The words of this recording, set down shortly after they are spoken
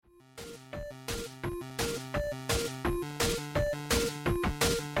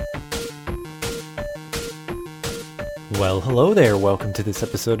Well, hello there. Welcome to this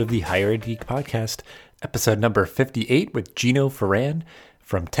episode of the Higher Ed Geek Podcast, episode number 58 with Gino Ferrand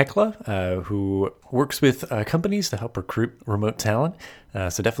from Tekla, who works with companies to help recruit remote talent.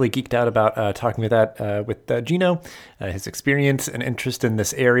 So definitely geeked out about talking with Gino, his experience and interest in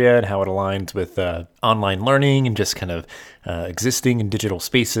this area and how it aligns with online learning and just kind of existing in digital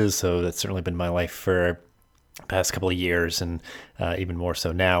spaces. So that's certainly been my life for past couple of years, and even more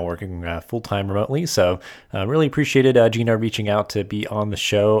so now working full-time remotely. So really appreciated Gino reaching out to be on the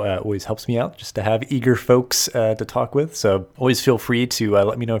show. Always helps me out just to have eager folks to talk with. So always feel free to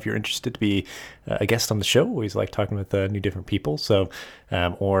let me know if you're interested to be a guest on the show. Always like talking with new different people. So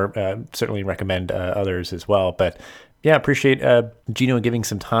or certainly recommend others as well. But yeah, appreciate Gino giving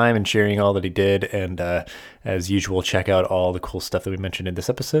some time and sharing all that he did. And as usual, check out all the cool stuff that we mentioned in this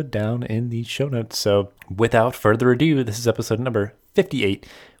episode down in the show notes. So without further ado, this is episode number 58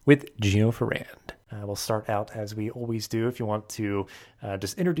 with Gino Ferrand. We'll start out as we always do. If you want to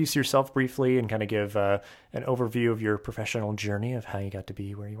just introduce yourself briefly and kind of give an overview of your professional journey of how you got to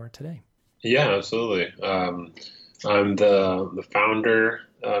be where you are today. Yeah, absolutely. I'm the founder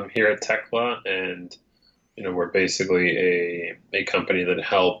here at Tekla, and we're basically a company that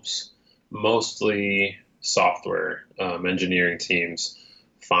helps mostly software engineering teams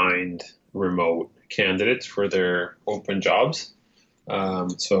find remote candidates for their open jobs.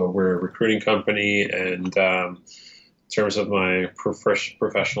 So we're a recruiting company, and in terms of my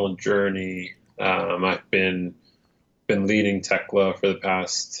professional journey, I've been leading Tekla for the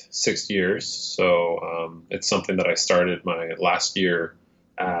past 6 years. So it's something that I started my last year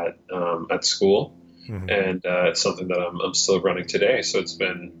at school. Mm-hmm. And it's something that I'm still running today. So it's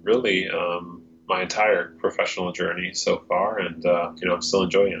been really my entire professional journey so far, and I'm still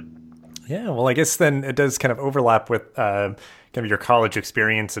enjoying it. Yeah, well, I guess then it does kind of overlap with kind of your college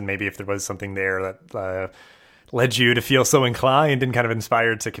experience, and maybe if there was something there that led you to feel so inclined and kind of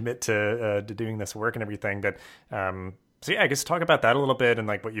inspired to commit to doing this work and everything. But so yeah, I guess talk about that a little bit and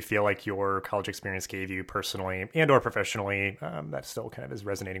like what you feel like your college experience gave you personally and or professionally that still kind of is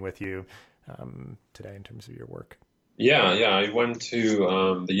resonating with you today in terms of your work. Yeah. I went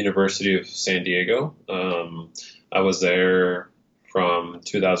to the University of San Diego. I was there from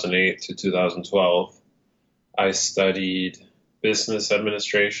 2008 to 2012. I studied business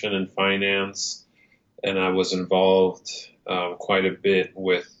administration and finance, and I was involved quite a bit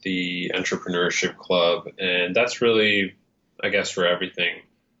with the entrepreneurship club, and that's really, I guess, where everything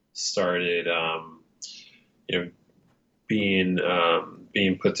started,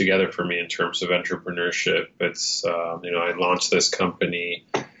 being put together for me in terms of entrepreneurship. It's, I launched this company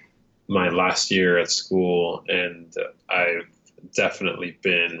my last year at school, and I've definitely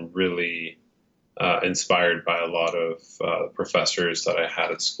been really inspired by a lot of professors that I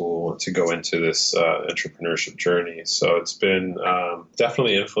had at school to go into this entrepreneurship journey. So it's been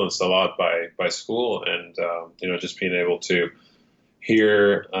definitely influenced a lot by school, and just being able to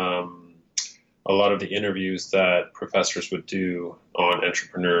hear a lot of the interviews that professors would do on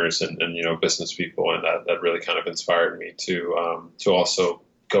entrepreneurs and business people, and that really kind of inspired me to also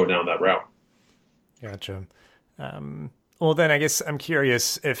go down that route. Gotcha. Well, then I guess I'm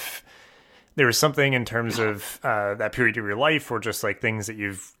curious if there was something in terms of that period of your life, or just like things that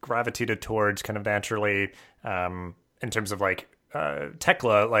you've gravitated towards kind of naturally in terms of like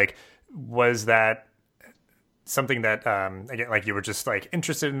Tekla. Like, was that something that again, like you were just like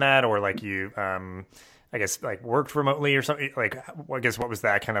interested in that, or like you I guess like worked remotely or something? Like, I guess what was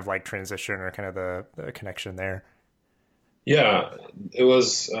that kind of like transition or kind of the connection there? Yeah, it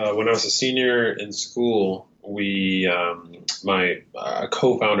was when I was a senior in school. We, my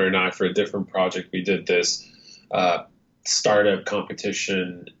co-founder and I, for a different project, we did this startup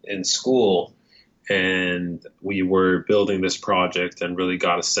competition in school, and we were building this project and really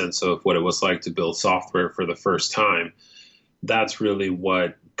got a sense of what it was like to build software for the first time. That's really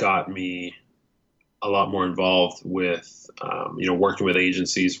what got me a lot more involved with, working with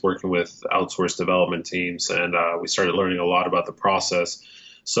agencies, working with outsourced development teams, and we started learning a lot about the process.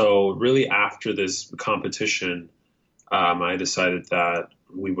 So really after this competition, I decided that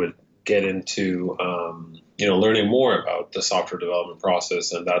we would get into, learning more about the software development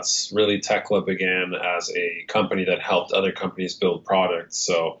process. And that's really Tekla began as a company that helped other companies build products.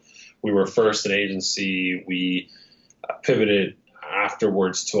 So we were first an agency. We pivoted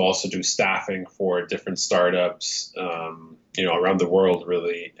afterwards to also do staffing for different startups, around the world,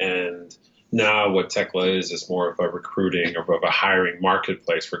 really. And now what Tekla is more of a recruiting or of a hiring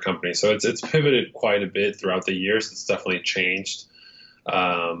marketplace for companies. So it's pivoted quite a bit throughout the years. It's definitely changed.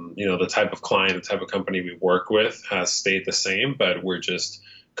 The type of client, the type of company we work with has stayed the same, but we're just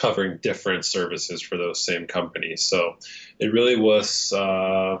covering different services for those same companies. So it really was,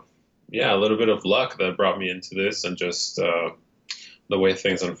 a little bit of luck that brought me into this, and just the way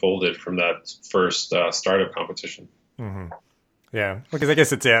things unfolded from that first startup competition. Mm-hmm. Yeah, because I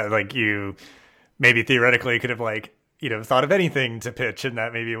guess it's like you maybe theoretically could have like thought of anything to pitch, and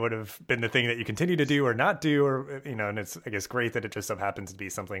that maybe would have been the thing that you continue to do or not do, or and it's I guess great that it just so happens to be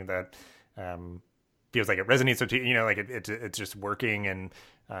something that feels like it resonates with you, like it's just working. And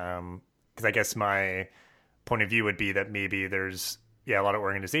because I guess my point of view would be that maybe there's a lot of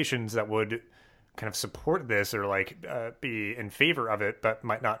organizations that would kind of support this or like be in favor of it, but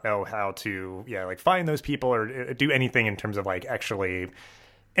might not know how to like find those people or do anything in terms of like actually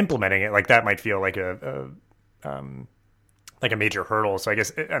implementing it. Like that might feel like a major hurdle. So I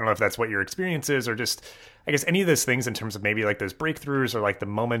guess I don't know if that's what your experience is, or just I guess any of those things in terms of maybe like those breakthroughs or like the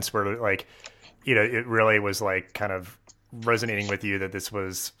moments where like it really was like kind of resonating with you that this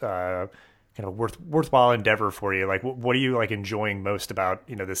was kind of worthwhile endeavor for you. Like what are you like enjoying most about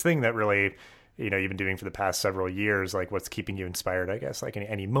this thing that really you've been doing for the past several years? Like what's keeping you inspired, I guess, like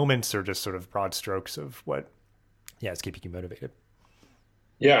any moments or just sort of broad strokes of what is keeping you motivated?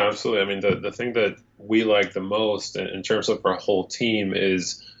 Yeah, absolutely. I mean, the thing that we like the most in terms of our whole team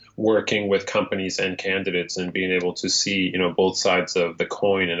is working with companies and candidates and being able to see, both sides of the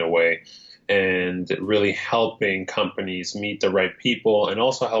coin in a way, and really helping companies meet the right people and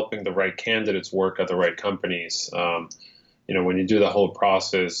also helping the right candidates work at the right companies. When you do the whole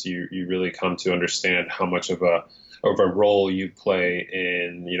process, you really come to understand how much of a role you play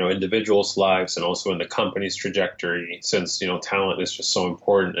in, individuals' lives and also in the company's trajectory, since, talent is just so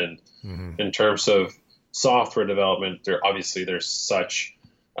important. And in terms of software development, there's such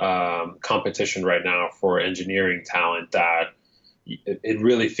competition right now for engineering talent that it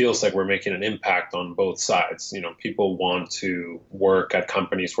really feels like we're making an impact on both sides. People want to work at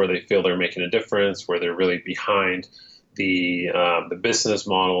companies where they feel they're making a difference, where they're really behind the business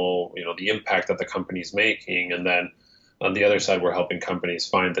model, the impact that the company's making. And then on the other side, we're helping companies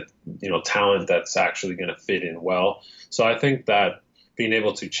find that, talent that's actually going to fit in well. So I think that being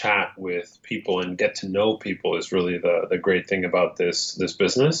able to chat with people and get to know people is really the great thing about this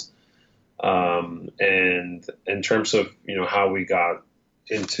business. And in terms of, how we got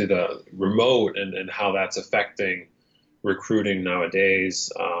into the remote and how that's affecting recruiting nowadays,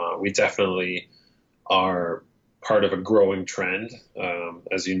 we definitely are part of a growing trend.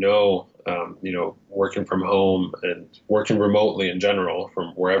 As working from home and working remotely in general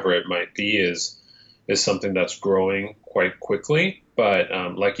from wherever it might be is something that's growing quite quickly. But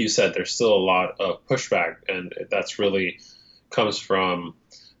like you said, there's still a lot of pushback, and that's really comes from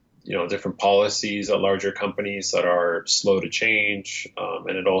different policies at larger companies that are slow to change,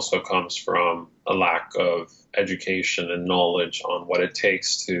 and it also comes from a lack of education and knowledge on what it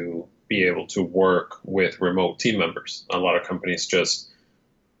takes to be able to work with remote team members. A lot of companies just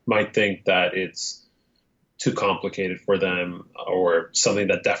might think that it's too complicated for them, or something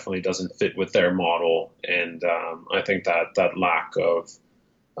that definitely doesn't fit with their model. And I think that lack of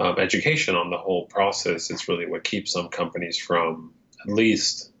education on the whole process is really what keeps some companies from at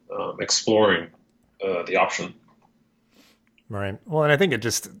least exploring the option. Right. Well, and I think it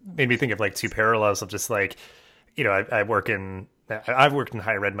just made me think of like two parallels of just like, I've worked in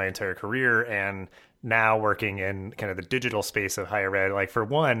higher ed my entire career, and now working in kind of the digital space of higher ed. Like for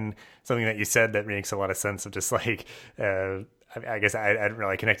one, something that you said that makes a lot of sense of just like, I guess I hadn't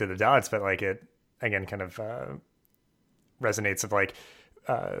really connected the dots, but like it again kind of resonates of like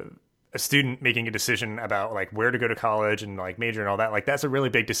a student making a decision about like where to go to college and like major and all that. Like that's a really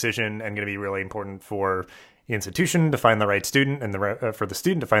big decision and going to be really important for the institution to find the right student and for the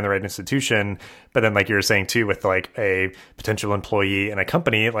student to find the right institution. But then like you were saying too, with like a potential employee in a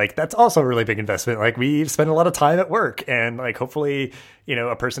company, like that's also a really big investment. Like we spend a lot of time at work, and like hopefully,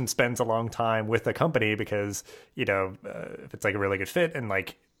 a person spends a long time with the company because, if it's like a really good fit and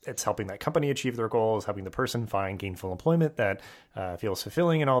like it's helping that company achieve their goals, helping the person find gainful employment that feels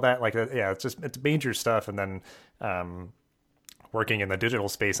fulfilling and all that. Like, it's major stuff. And then working in the digital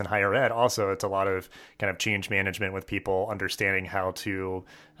space in higher ed, also, it's a lot of kind of change management with people understanding how to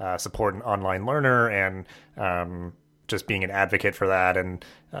support an online learner and just being an advocate for that. And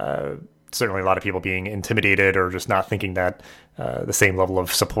certainly a lot of people being intimidated or just not thinking that the same level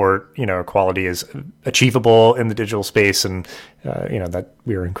of support, quality is achievable in the digital space. And, that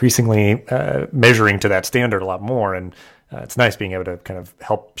we're increasingly measuring to that standard a lot more. And it's nice being able to kind of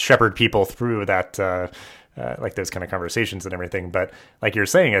help shepherd people through that, like those kind of conversations and everything. But like you're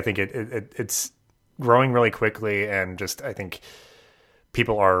saying, I think it's growing really quickly. And just, I think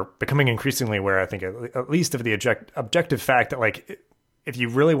people are becoming increasingly aware, I think at least of the objective fact that like, if you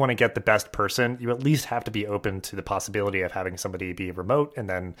really want to get the best person, you at least have to be open to the possibility of having somebody be remote. And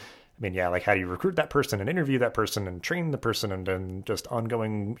then, I mean, yeah, like how do you recruit that person and interview that person and train the person and then just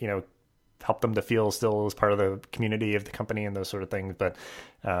ongoing, help them to feel still as part of the community of the company and those sort of things. But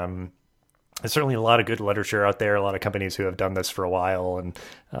there's certainly a lot of good literature out there, a lot of companies who have done this for a while.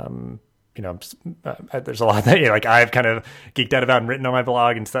 And, there's a lot that, like I've kind of geeked out about and written on my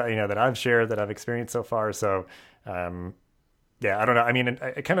blog and stuff, that I've shared that I've experienced so far. So, yeah, I don't know. I mean,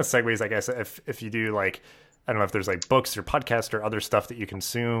 it kind of segues, I guess, if you do like, I don't know if there's like books or podcasts or other stuff that you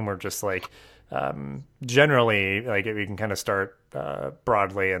consume or just like generally, like we can kind of start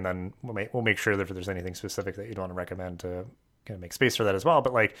broadly and then we'll make sure that if there's anything specific that you'd want to recommend to kind of make space for that as well.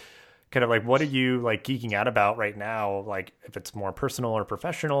 But like, kind of like, what are you like geeking out about right now? Like if it's more personal or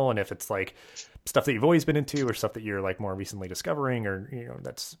professional, and if it's like stuff that you've always been into or stuff that you're like more recently discovering or,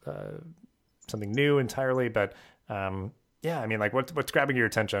 that's something new entirely. But yeah, I mean, like what's grabbing your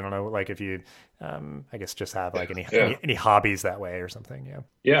attention? I don't know, like if you, I guess just have like any hobbies that way or something. Yeah.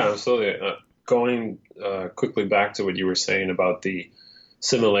 Yeah, absolutely. Going quickly back to what you were saying about the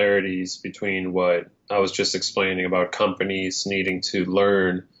similarities between what I was just explaining about companies needing to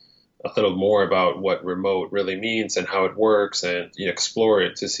learn a little more about what remote really means and how it works, and you explore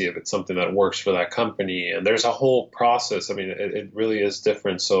it to see if it's something that works for that company. And there's a whole process. I mean, it really is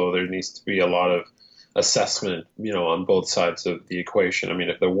different. So there needs to be a lot of assessment, on both sides of the equation. I mean,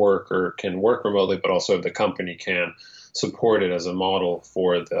 if the worker can work remotely, but also if the company can support it as a model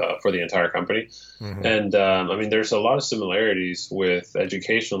for the entire company. Mm-hmm. And I mean, there's a lot of similarities with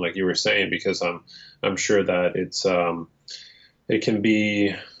education, like you were saying, because I'm sure that it can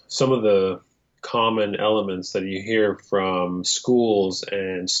be some of the common elements that you hear from schools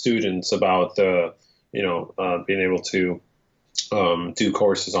and students about being able to do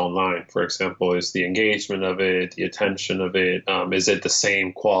courses online, for example, is the engagement of it, the attention of it. Is it the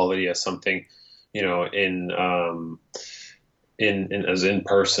same quality as something, in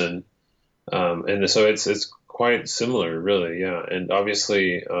person? And so it's quite similar, really. Yeah. And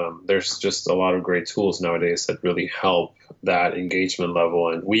obviously, there's just a lot of great tools nowadays that really help that engagement level.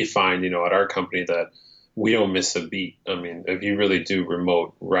 And we find, at our company that we don't miss a beat. I mean, if you really do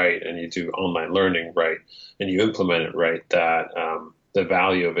remote right and you do online learning right and you implement it right, that the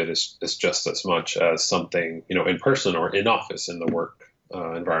value of it is just as much as something, in person or in office in the work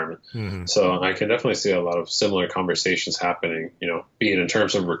environment. Mm-hmm. So I can definitely see a lot of similar conversations happening, be it in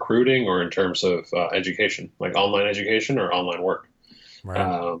terms of recruiting or in terms of education, like online education or online work.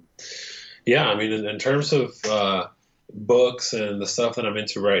 Right. Yeah, I mean, in terms of books and the stuff that I'm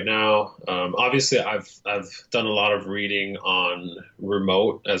into right now, obviously I've done a lot of reading on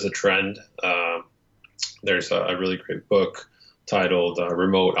remote as a trend. There's a really great book titled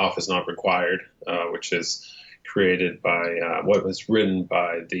Remote Office Not Required, which is created by what was written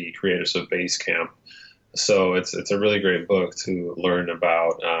by the creators of Basecamp. So it's a really great book to learn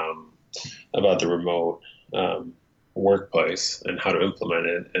about the remote workplace and how to implement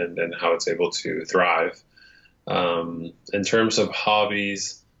it and how it's able to thrive. In terms of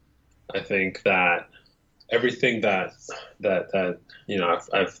hobbies, I think that everything that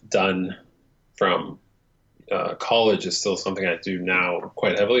I've done from college is still something I do now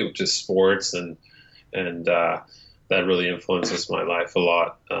quite heavily, which is sports, and that really influences my life a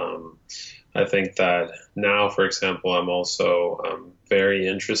lot. I think that now, for example, I'm also very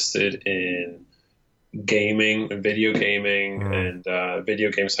interested in gaming, video gaming, and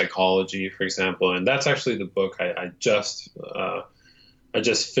video game psychology, for example. And that's actually the book I just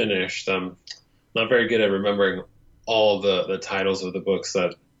finished. I'm not very good at remembering all the titles of the books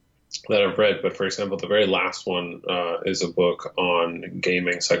that I've read, but for example, the very last one is a book on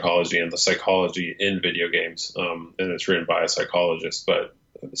gaming psychology and the psychology in video games, and it's written by a psychologist, but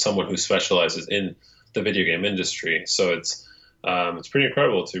someone who specializes in the video game industry. So it's pretty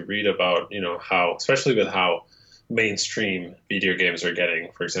incredible to read about, how, especially with how mainstream video games are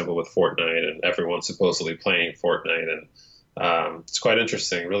getting, for example, with Fortnite, and everyone's supposedly playing Fortnite, and it's quite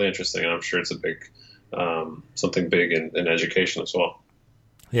interesting, really interesting, and I'm sure it's a big something big in education as well.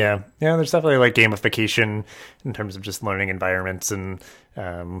 Yeah, there's definitely like gamification in terms of just learning environments and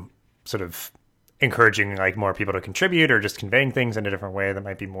sort of encouraging like more people to contribute or just conveying things in a different way that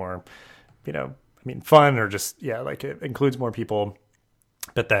might be more, fun, or just, like it includes more people.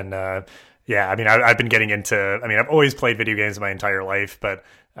 But then, I've been getting into, I've always played video games my entire life, but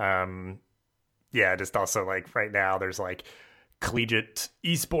just also like right now there's like collegiate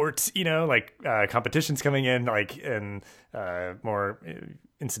esports, competitions coming in, and more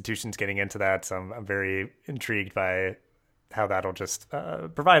institutions getting into that. So I'm very intrigued by how that'll just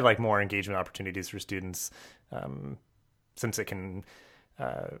provide like more engagement opportunities for students, since it can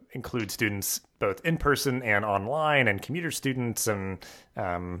include students both in person and online, and commuter students, and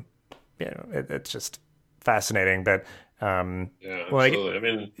it's just fascinating. But yeah, absolutely. I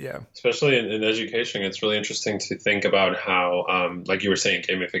mean, especially in education, it's really interesting to think about how, like you were saying,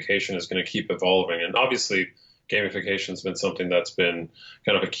 gamification is going to keep evolving, and obviously gamification has been something that's been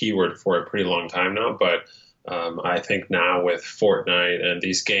kind of a keyword for a pretty long time now, but I think now with Fortnite and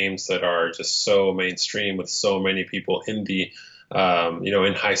these games that are just so mainstream with so many people in the,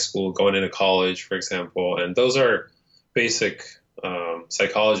 in high school, going into college, for example, and those are basic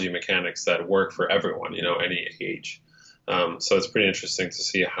psychology mechanics that work for everyone, any age. So it's pretty interesting to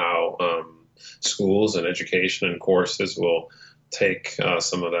see how schools and education and courses will take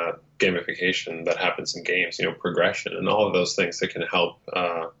some of that gamification that happens in games, progression and all of those things that can help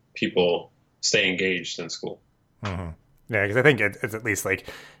people stay engaged in school. Mm-hmm. Yeah, because I think it's at least like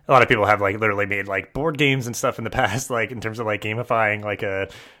a lot of people have like literally made like board games and stuff in the past, like in terms of like gamifying like a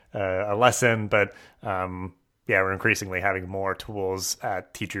lesson. But we're increasingly having more tools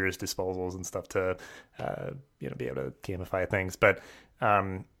at teachers' disposals and stuff to be able to gamify things. But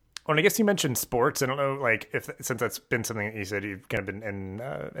when I guess you mentioned sports, I don't know, like since that's been something that you said you've kind of been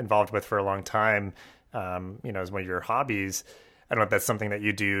involved with for a long time, as one of your hobbies. I don't know if that's something that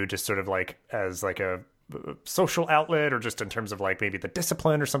you do just sort of like as like a social outlet, or just in terms of like maybe the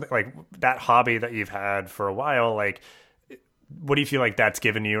discipline or something, like that hobby that you've had for a while. Like, what do you feel like that's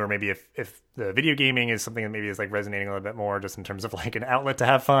given you? Or maybe if the video gaming is something that maybe is like resonating a little bit more just in terms of like an outlet to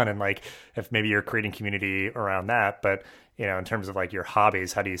have fun, and like if maybe you're creating community around that. But, in terms of like your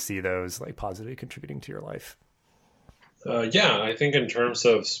hobbies, how do you see those like positively contributing to your life? I think in terms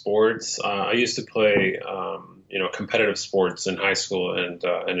of sports, I used to play, competitive sports in high school and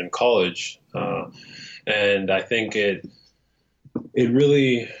in college, and I think it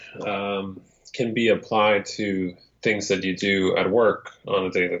really can be applied to things that you do at work on a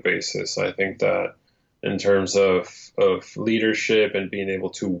daily basis. I think that in terms of leadership and being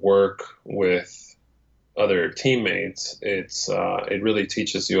able to work with other teammates, it really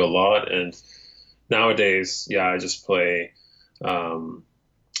teaches you a lot. And nowadays, I just play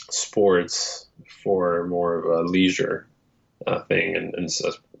sports for more of a leisure thing and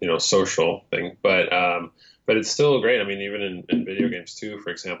social thing. But it's still great. I mean, even in video games too, for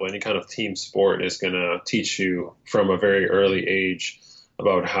example, any kind of team sport is going to teach you from a very early age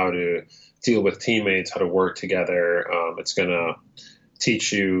about how to deal with teammates, how to work together. It's going to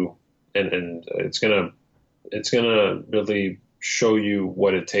teach you, and it's going to really show you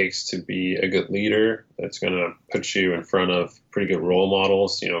what it takes to be a good leader. It's going to put you in front of pretty good role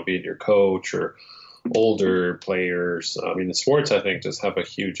models, be it your coach or older players. I mean, the sports, I think, just have a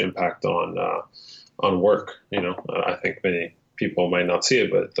huge impact on work. I think many people might not see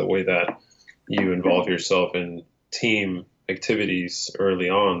it, but the way that you involve yourself in team activities early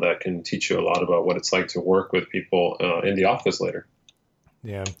on, that can teach you a lot about what it's like to work with people in the office later.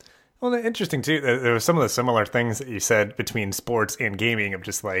 Yeah. Well, interesting too. There was some of the similar things that you said between sports and gaming, of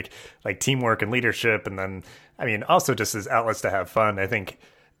just like teamwork and leadership. And then, I mean, also just as outlets to have fun. I think,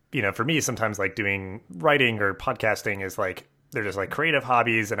 for me, sometimes like doing writing or podcasting is like, they're just like creative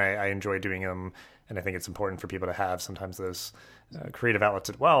hobbies, and I enjoy doing them. And I think it's important for people to have sometimes those creative outlets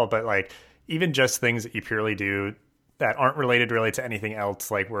as well. But like even just things that you purely do that aren't related really to anything else,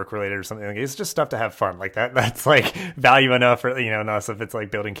 like work related or something, like it's just stuff to have fun. Like that's like value enough, or enough if it's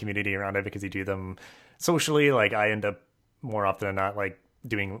like building community around it because you do them socially. Like I end up more often than not like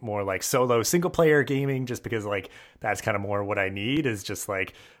doing more like solo single player gaming, just because like that's kind of more what I need, is just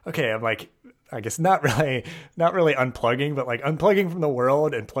like, okay, I'm like, I guess not really unplugging, but like unplugging from the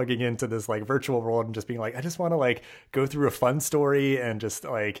world and plugging into this like virtual world, and just being like, I just want to like go through a fun story, and just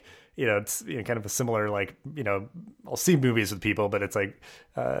like, it's kind of a similar like, I'll see movies with people, but it's like,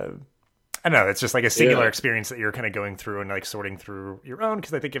 I don't know, it's just like a singular experience that you're kind of going through and like sorting through your own.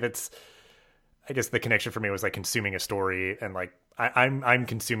 Cause I think I guess the connection for me was like consuming a story, and like I'm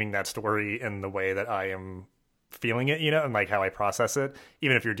consuming that story in the way that I am feeling it, and like how I process it.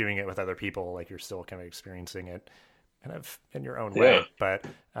 Even if you're doing it with other people, like you're still kind of experiencing it kind of in your own way. But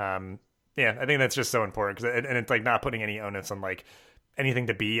I think that's just so important, because and it's like not putting any onus on like anything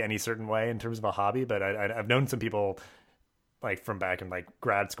to be any certain way in terms of a hobby. But I've known some people like from back in like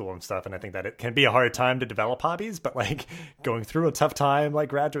grad school and stuff, and I think that it can be a hard time to develop hobbies, but like going through a tough time like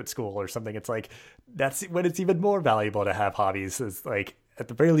graduate school or something, it's like that's when it's even more valuable to have hobbies, is like at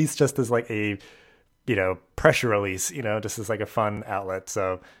the very least just as like a pressure release, just as like a fun outlet.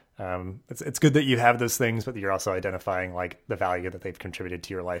 So it's good that you have those things, but you're also identifying like the value that they've contributed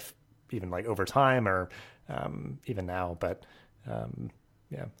to your life, even like over time, or even now. But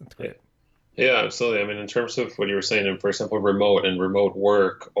that's great. Yeah, absolutely. I mean, in terms of what you were saying, for example, remote and remote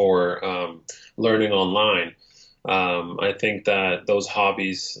work or learning online, I think that those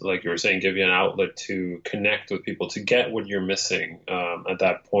hobbies, like you were saying, give you an outlet to connect with people, to get what you're missing at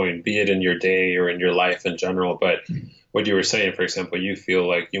that point, be it in your day or in your life in general. But what you were saying, for example, you feel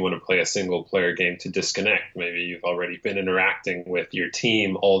like you want to play a single player game to disconnect. Maybe you've already been interacting with your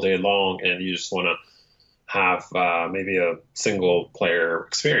team all day long and you just want to have maybe a single player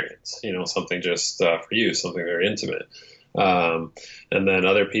experience, something just for you, something very intimate. Um, and then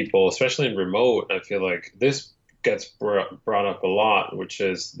other people, especially in remote, I feel like this gets brought up a lot, which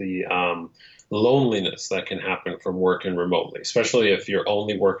is the loneliness that can happen from working remotely, especially if you're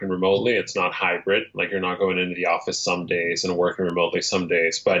only working remotely. It's not hybrid, like you're not going into the office some days and working remotely some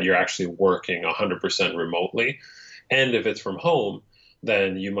days, but you're actually working 100% remotely. And if it's from home,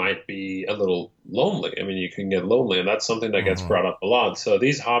 then you might be a little lonely. I mean, you can get lonely, and that's something that gets Hmm. brought up a lot. So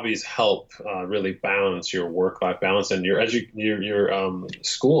these hobbies help really balance your work-life balance and your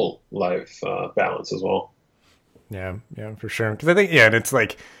school life balance as well. Yeah, yeah, for sure. Because I think, yeah, and it's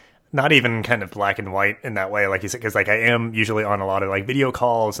like not even kind of black and white in that way, like you said, because like I am usually on a lot of like video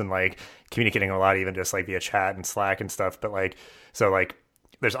calls and like communicating a lot, even just like via chat and Slack and stuff. But like, so like,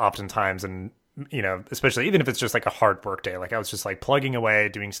 there's oftentimes, and especially even if it's just like a hard work day, like I was just like plugging away,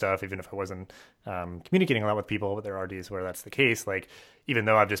 doing stuff, even if I wasn't communicating a lot with people. But there are days where that's the case. Like, even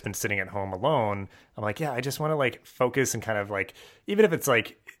though I've just been sitting at home alone, I'm like, yeah, I just want to like focus and kind of like, even if it's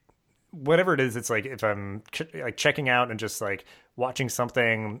like whatever it is, it's like if I'm like checking out and just like watching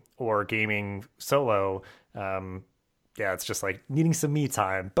something or gaming solo, yeah, it's just like needing some me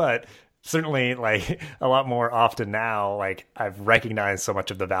time. But certainly, like a lot more often now, like I've recognized so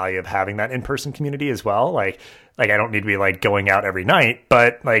much of the value of having that in-person community as well. Like I don't need to be like going out every night,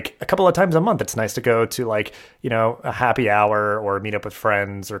 but like a couple of times a month, it's nice to go to like a happy hour or meet up with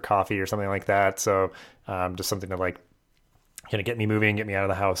friends or coffee or something like that. So just something to like kind of get me moving, get me out of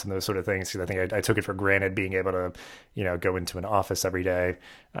the house, and those sort of things. Because I think I took it for granted being able to, go into an office every day.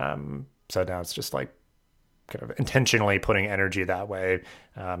 So now it's just like kind of intentionally putting energy that way,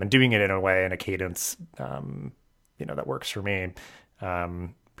 and doing it in a way in a cadence, that works for me.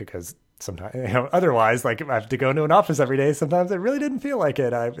 Because sometimes, otherwise, like if I have to go into an office every day, sometimes it really didn't feel like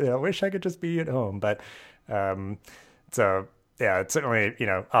it. I wish I could just be at home, but so yeah, it's certainly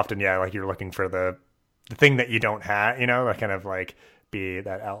often like you're looking for the thing that you don't have, that kind of like be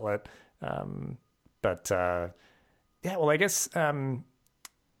that outlet. But yeah, well, I guess, in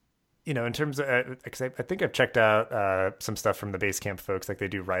terms of, because I think I've checked out some stuff from the Basecamp folks, like they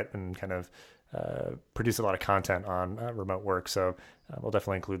do write and kind of produce a lot of content on remote work. So we'll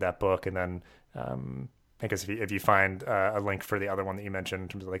definitely include that book. And then I guess if you find a link for the other one that you mentioned in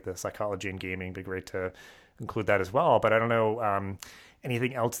terms of like the psychology and gaming, it'd be great to include that as well. But I don't know,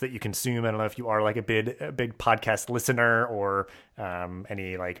 anything else that you consume. I don't know if you are like a big podcast listener or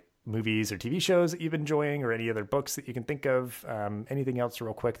any like movies or TV shows that you've been enjoying or any other books that you can think of. Anything else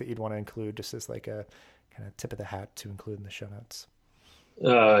real quick that you'd want to include just as like a kind of tip of the hat to include in the show notes?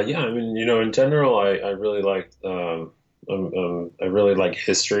 Yeah, I mean, in general, I really like I really like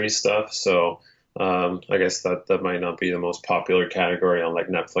history stuff. So I guess that might not be the most popular category on like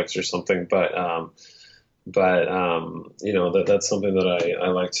Netflix or something, but that's something that I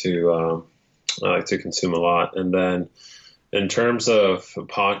like to consume a lot. And then in terms of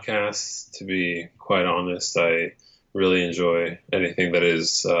podcasts, to be quite honest, I really enjoy anything that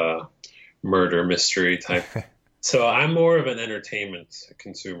is murder mystery type. So I'm more of an entertainment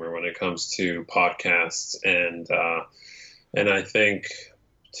consumer when it comes to podcasts, and I think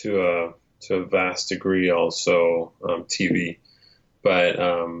to a vast degree also TV. But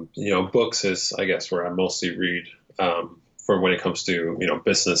books is, I guess, where I mostly read for when it comes to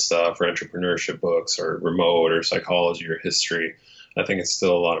business stuff or entrepreneurship books or remote or psychology or history. I think it's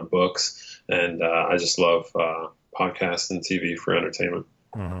still a lot of books, and I just love podcasts and TV for entertainment.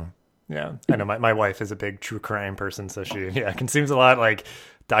 Mm-hmm. Yeah, I know my wife is a big true crime person, so she consumes a lot like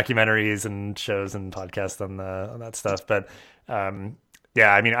documentaries and shows and podcasts on that stuff. But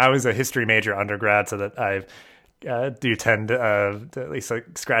yeah, I mean, I was a history major undergrad, so that I do tend to at least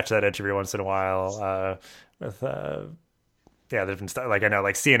like scratch that itch every once in a while with different stuff. Like I know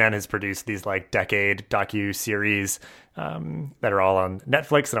like CNN has produced these like decade docu series that are all on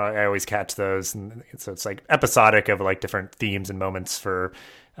Netflix, and I always catch those. And so it's like episodic of like different themes and moments for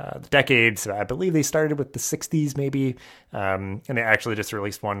the decades. I believe they started with the 60s maybe, and they actually just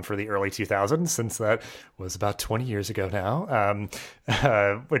released one for the early 2000s, since that was about 20 years ago now,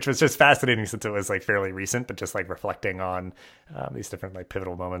 which was just fascinating since it was like fairly recent, but just like reflecting on these different like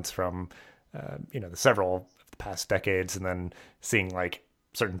pivotal moments from the several past decades, and then seeing like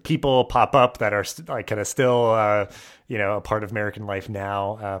certain people pop up that are like kind of still, a part of American life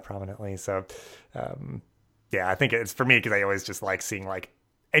now, prominently. So, I think it's for me, because I always just like seeing like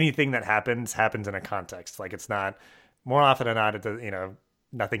anything that happens in a context. Like it's not, more often than not, it does,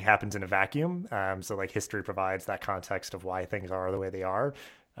 nothing happens in a vacuum. So like history provides that context of why things are the way they are.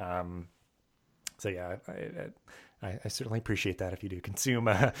 So yeah, I certainly appreciate that if you do consume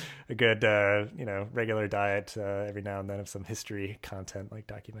a good, regular diet every now and then of some history content like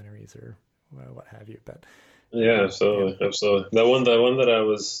documentaries or what have you. But Yeah, absolutely, absolutely. The one that I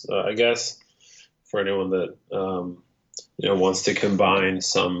was, I guess, for anyone that wants to combine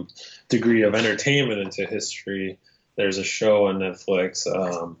some degree of entertainment into history, there's a show on Netflix,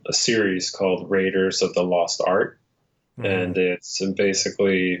 a series called Raiders of the Lost Ark, and it's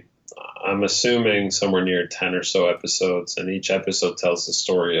basically, I'm assuming, somewhere near 10 or so episodes, and each episode tells the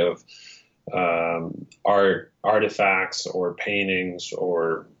story of artifacts or paintings,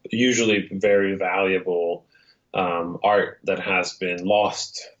 or usually very valuable art that has been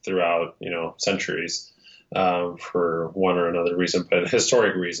lost throughout centuries for one or another reason, but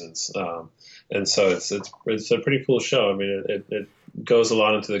historic reasons. And so it's a pretty cool show. I mean, it goes a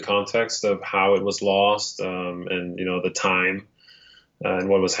lot into the context of how it was lost, and the time and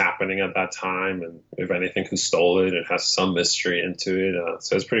what was happening at that time, and if anything, who stole it. It has some mystery into it,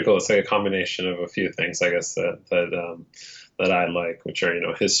 so it's pretty cool. It's like a combination of a few things, I guess, that I like, which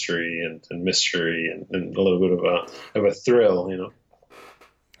are history and mystery and a little bit of a thrill.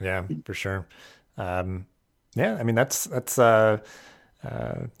 Yeah, for sure. I mean that's kind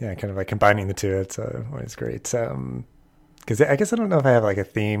of like combining the two. It's always great. Because I guess I don't know if I have like a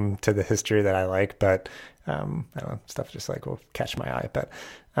theme to the history that I like, but I don't know, stuff just like will catch my eye. But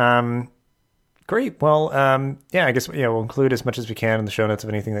great. Well, I guess we'll include as much as we can in the show notes of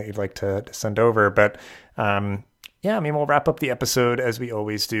anything that you'd like to send over. But I mean, we'll wrap up the episode as we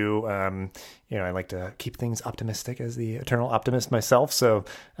always do. I like to keep things optimistic as the eternal optimist myself. So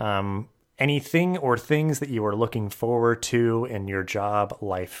anything or things that you are looking forward to in your job,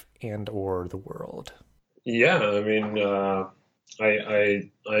 life, and or the world? Yeah, I mean, I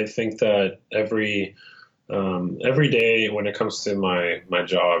think that every day when it comes to my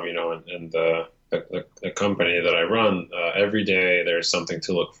job, and the company that I run, every day there's something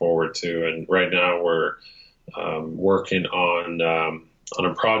to look forward to. And right now we're working on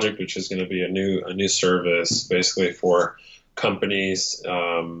a project which is going to be a new service, basically for companies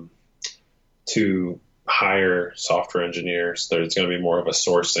to hire software engineers. There's going to be more of a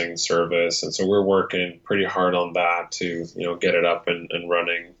sourcing service, and so we're working pretty hard on that to get it up and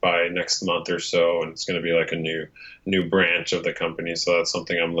running by next month or so. And it's going to be like a new branch of the company. So that's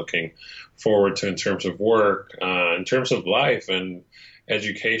something I'm looking forward to in terms of work, in terms of life and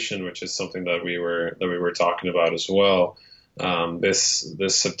education, which is something that we were talking about as well. This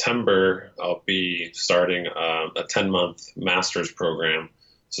September, I'll be starting a 10-month master's program.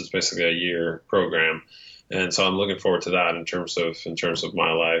 So it's basically a year program. And so I'm looking forward to that in terms of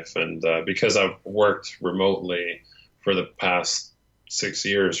my life. And because I've worked remotely for the past 6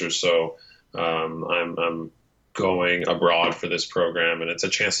 years or so, I'm going abroad for this program, and it's a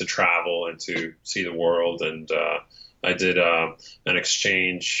chance to travel and to see the world. And I did an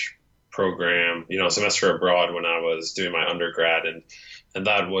exchange program, a semester abroad when I was doing my undergrad, and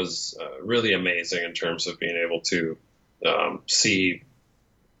that was really amazing in terms of being able to see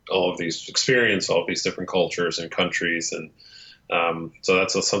experience all of these different cultures and countries. And so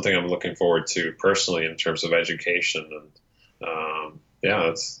that's something I'm looking forward to personally in terms of education. And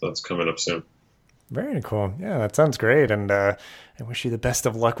that's coming up soon. Very cool. Yeah, that sounds great. And I wish you the best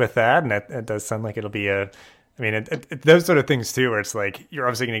of luck with that. And it does sound like it'll be those sort of things too, where it's like you're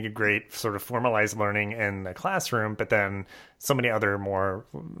obviously going to get great sort of formalized learning in the classroom, but then so many other more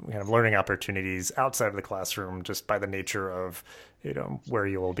kind of learning opportunities outside of the classroom just by the nature of where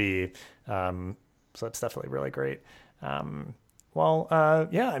you will be. So it's definitely really great. I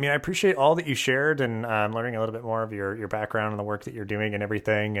appreciate all that you shared, and learning a little bit more of your background and the work that you're doing and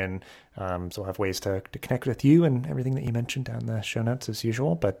everything. And so I'll have ways to connect with you and everything that you mentioned down the show notes as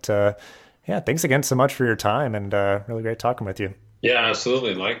usual. But thanks again so much for your time, and really great talking with you. Yeah,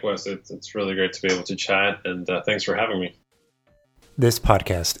 absolutely. Likewise. It's really great to be able to chat, and thanks for having me. This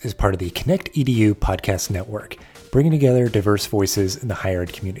podcast is part of the Connect EDU podcast network, bringing together diverse voices in the higher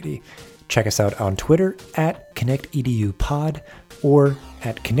ed community. Check us out on Twitter at ConnectEDUPod or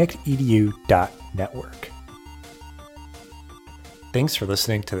at connectedu.network. Thanks for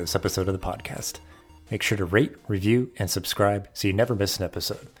listening to this episode of the podcast. Make sure to rate, review, and subscribe so you never miss an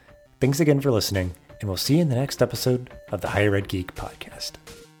episode. Thanks again for listening, and we'll see you in the next episode of the Higher Ed Geek Podcast.